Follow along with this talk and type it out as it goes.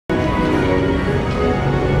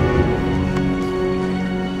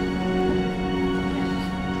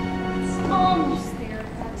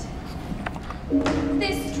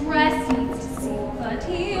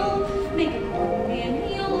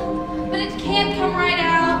can't come right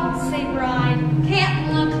out and say bride.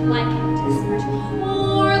 Can't look like a desert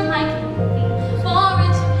or like a movie. For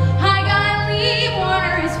it, I gotta leave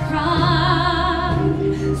Warner's pride.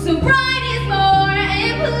 So bride is more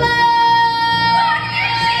implied.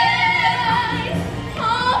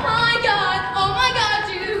 Oh my God,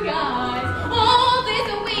 you guys. All this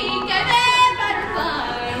week I've had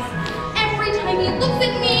butterflies. Every time he looks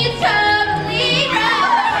at me, it's totally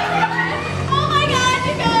right. Oh my God,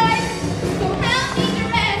 you guys. So help me to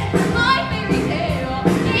rest my fairy tale.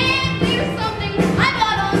 And there's something I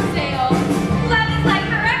bought on sale. Love is like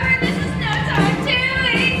forever, this is no time to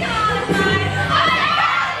economize. Oh my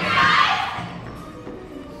God, you guys.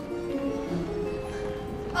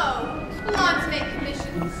 Oh, blondes make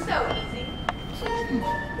commissions so easy.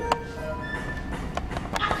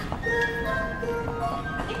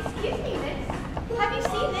 Excuse me, miss. Have you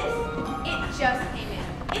seen this? It just came in.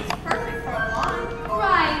 It's perfect for a blonde.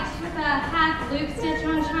 Right, with a half loop stitch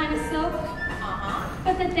on China silk.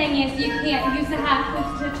 But the thing is, you can't use a half loop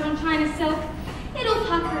stitch on China silk. It'll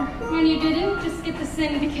pucker. And you didn't just get the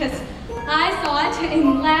sin because I saw it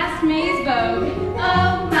in last May's Vogue.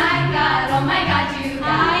 Oh my God, you guys.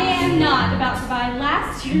 I am not about to buy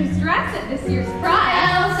last year's dress at this year's prize.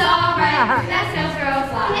 Elle's alright. That sales girl's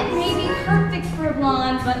life. It may be perfect for a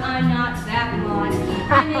blonde, but I'm not that blonde.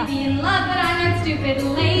 I may be in love, but I'm not stupid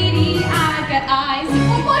lady. I've got eyes.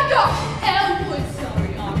 Oh my gosh, Ellewood,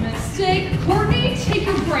 sorry, I'm a mistake. Courtney, take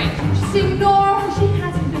a break. Just ignore her, she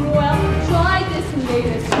hasn't been well. Try this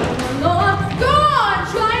latest lawn. Go on,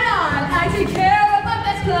 try it on. I take care of my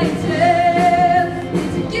best clientele.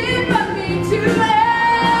 It's a gift from me to Elle.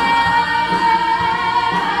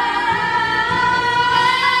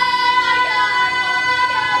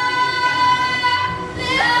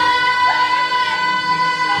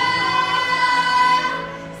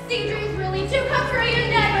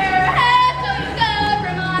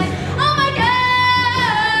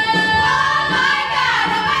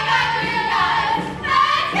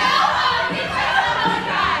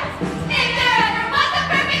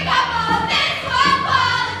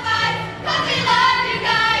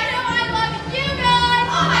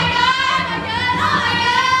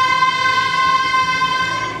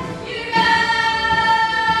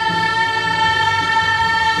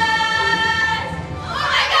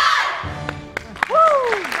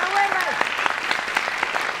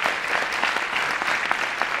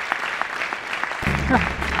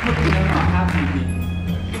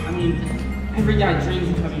 Every guy dreams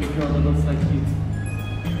of having a girl that looks like you.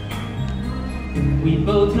 We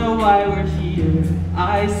both know why we're here.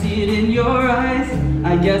 I see it in your eyes.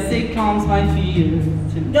 I guess it calms my fear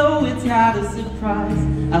to know it's not a surprise.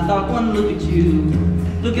 I thought one look at you,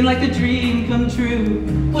 looking like a dream come true,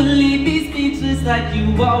 would leave me speechless like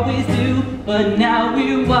you always do. But now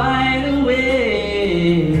we're wide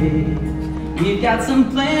awake. We've got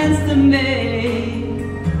some plans to make.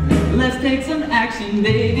 Let's take some action,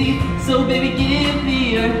 baby. So baby, give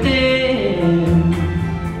me your hand.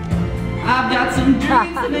 I've got some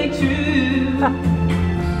dreams to make true.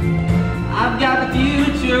 I've got the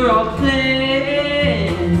future all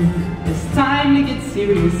planned. It's time to get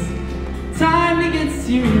serious. Time to get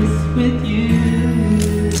serious with you.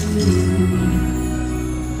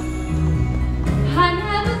 I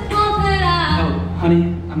never thought that I... Oh, honey,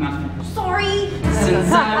 I'm not finished. Sorry.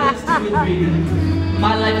 Since I was 2 or 3,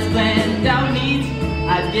 my life is planned out neat.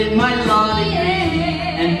 I'd get my law degree,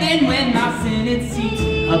 and then when my Senate seat,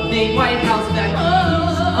 a big White House back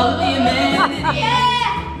of the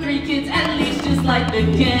amenities. 3 kids at least, just like the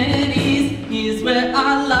Kennedys. Here's where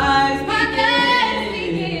our lives begin.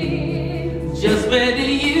 Just where do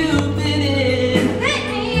you fit in?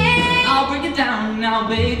 I'll break it down now,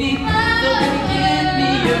 baby. So baby, give me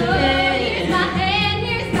your hand.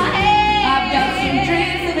 I've got some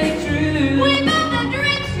dreams to make true. We both have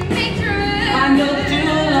dreams to make true. I know that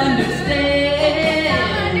you'll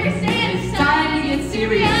understand. It's time to get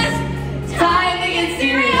serious. Time to get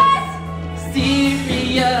serious.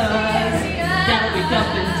 Serious. Gotta wake up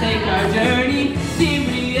and take our journey.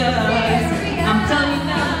 Serious. I'm telling you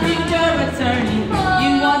now, future attorney. You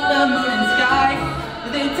want the moon and sky,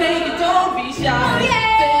 then take it, don't be shy. Baby,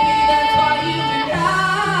 that's why you and I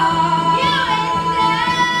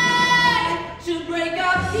should break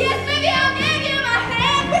up. Yes, baby, I'll give you my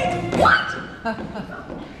hand. Wait, what?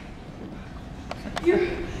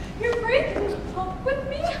 You're breaking up with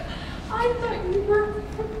me? I thought you were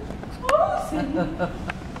proposing.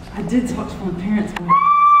 I did talk to my parents.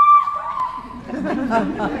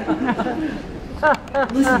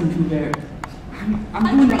 Listen, Coubert. I'm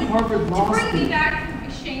going to Harvard Law School. To bring me back from my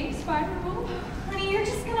shame spiral, honey, you're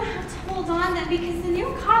just gonna have to hold hold on then, because the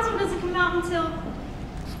new costume doesn't come out until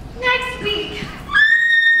next week.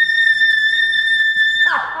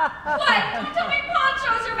 What? Tell me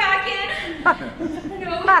ponchos are back in.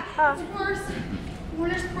 No, it's worse.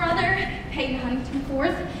 Warner's brother, Peyton Huntington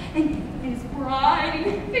IV, and his bride,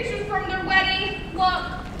 and pictures from their wedding. Look,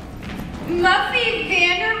 Muffy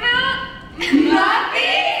Vanderbilt?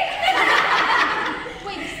 Muffy?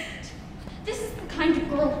 Wait, this is the kind of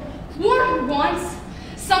girl Warner wants.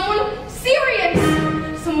 Someone serious,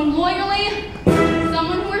 someone loyally,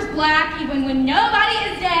 someone who wears black even when nobody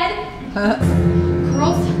is dead.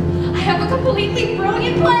 Girls, I have a completely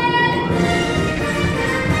brilliant plan.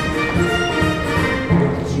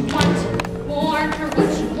 What you want, Warner,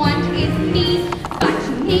 what you want is me, but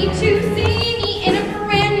you need to see me in a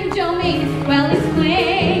brand new domain. Well, it's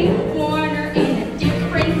plain, Warner in a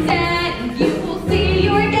different set, and you will see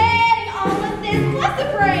you're getting all of this plus a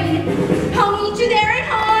brain. I'll meet you there at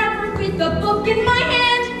Harvard with the book in my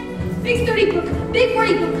hand. Big sturdy book, big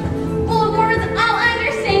wordy book, full of words I'll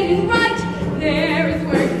understand and write. There is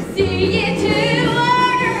where you see it too.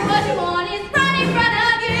 Warner, what you want is right in front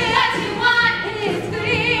of you. What you want is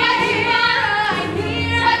clear. What you want right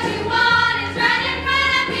here. What you want is right in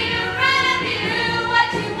front of you. What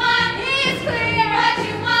you want is clear. What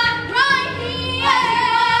you want right here.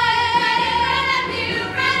 What you want is right in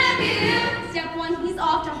front of you. Step 1, he's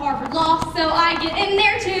off to Harvard Law, so I get in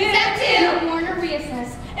there too. Step 2, Warner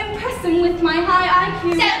reassess. Impress him with my high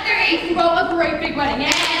IQ. Step 3, throw a great big wedding.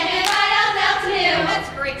 That's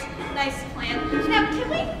great. Nice plan. Now, can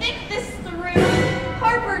we think this through?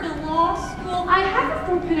 Harvard Law School. I have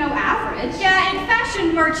a 4.0 average. Yeah, in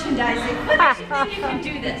fashion merchandising. What makes you think you can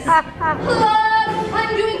do this? Love,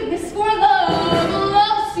 I'm doing this for love.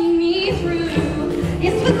 Love, see me through.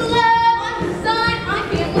 It's with love on the side I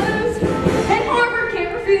can't lose, and Harvard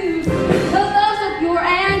can't refuse. The love's so pure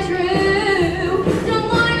and true. Don't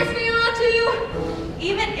lawyers feel it too?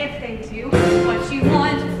 Even if they do, what you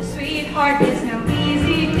want, sweetheart, is no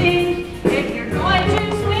easy thing. If you're going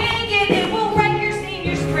to swing it, it will wreck your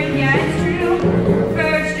senior spring. Yeah, it's true.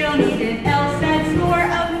 First, you'll need an ELLE score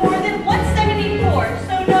of more than 174,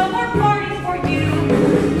 so no more parties for you.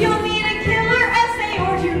 You'll need a killer essay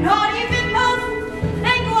or two, not even both,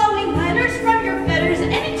 and glowing letters from your betters.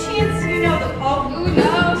 Any chance you know the Pope? Ooh,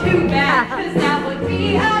 no, too bad, because that would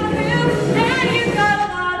be a coup, and you've got a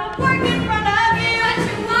lot of work in front of you. What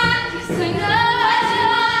you want, yes I know.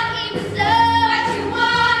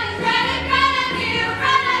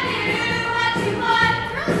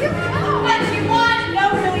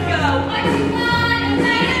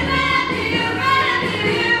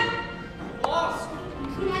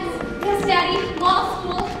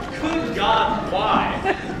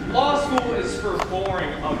 Law school is for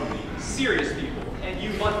boring, ugly, serious people, and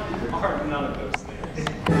you are none of those things.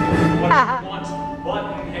 What you want,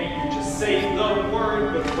 button, hey, you just say the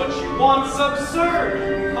word, but what you want's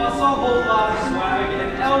absurd. Costs a whole lot of swag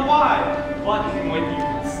and LY. Button, when you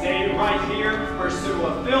can stay right here, pursue a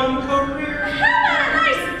film career. How about a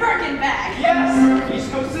nice Birkin bag? Yes,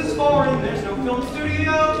 East Coast is foreign, there's no film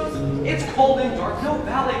studios. It's cold and dark, no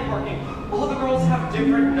valet parking. All the girls have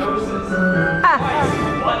different noses. Twice,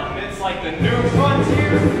 button, it's like the new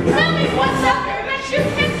frontier. Tell me what's up there that you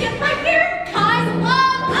can't get right here. Guys,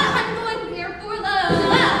 love, I'm going here for love.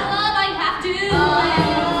 Love, I have to.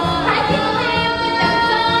 I can't live without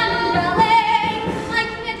sun and ballet. I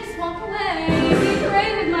can't just walk away. Be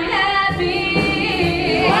great with my happy.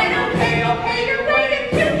 I'll pay your way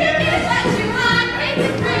if you get it. What you want, make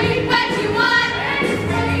it free. What you want, make it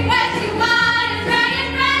free. What you want is right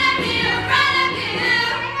in front of you.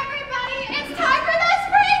 Hey everybody, it's time for the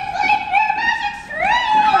spring fling near Magic Street.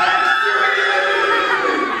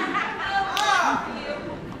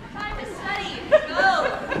 Time to study. Go.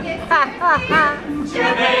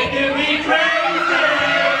 You're making me crazy.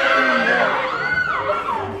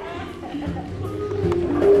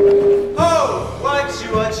 Oh,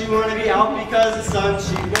 what you wanna be out because the sun's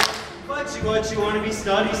cheating? What you wanna be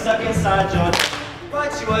stuck inside your head?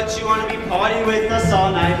 What you wanna be partying with us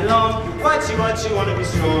all night long? What you wanna be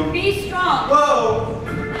strong? Be strong. Whoa!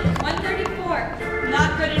 134.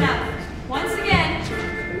 Not good enough. Once again.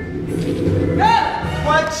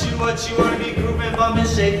 What you wanna be grooving, bump and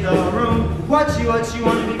shake the room? What you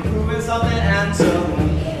wanna be proving something and to whom?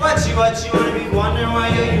 What you wanna be wondering why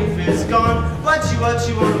your youth is gone? What you wanna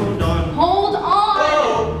hold on? Hold on.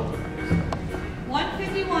 Whoa!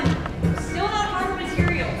 151. Still not hard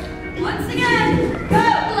material. Once again. Go.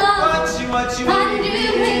 What you wanna be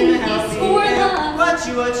doing to help me? What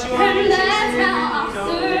you wanna be And that's chasing how me? I'll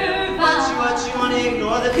survive. What you wanna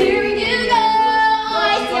ignore the Here you go. I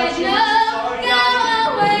said no. Go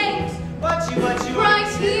away.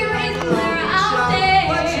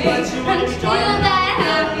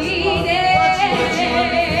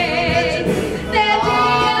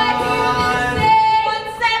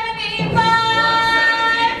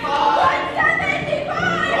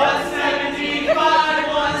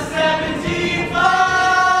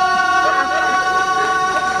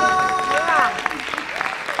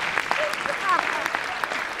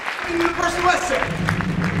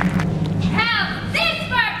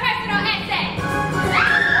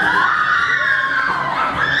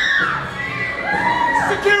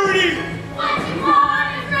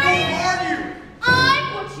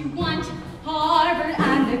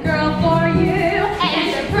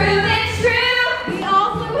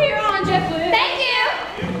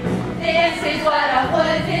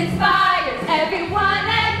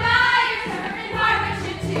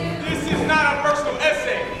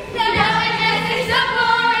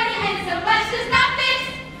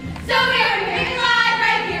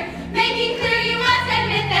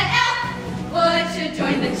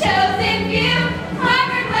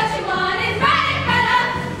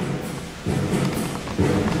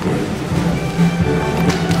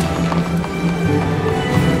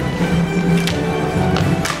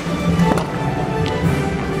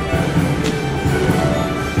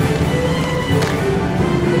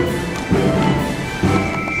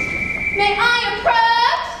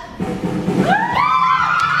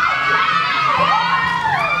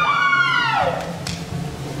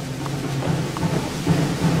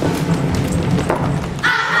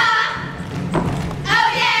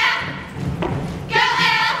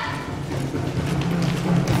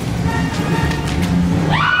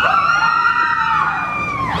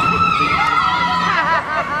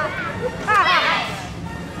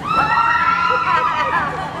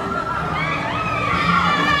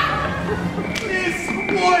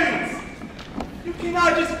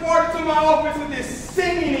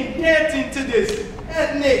 indigenous,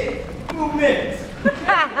 ethnic movement.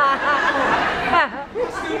 I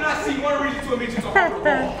still not see one reason to admit you to harm the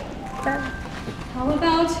law. How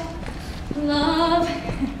about love?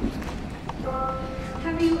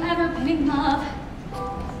 Have you ever been in love?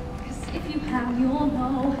 Because if you have, you'll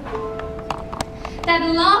know that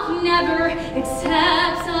love never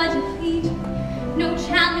accepts a defeat. No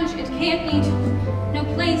challenge it can't meet, no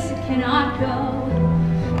place it cannot go.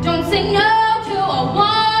 Don't say no to a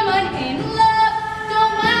woman in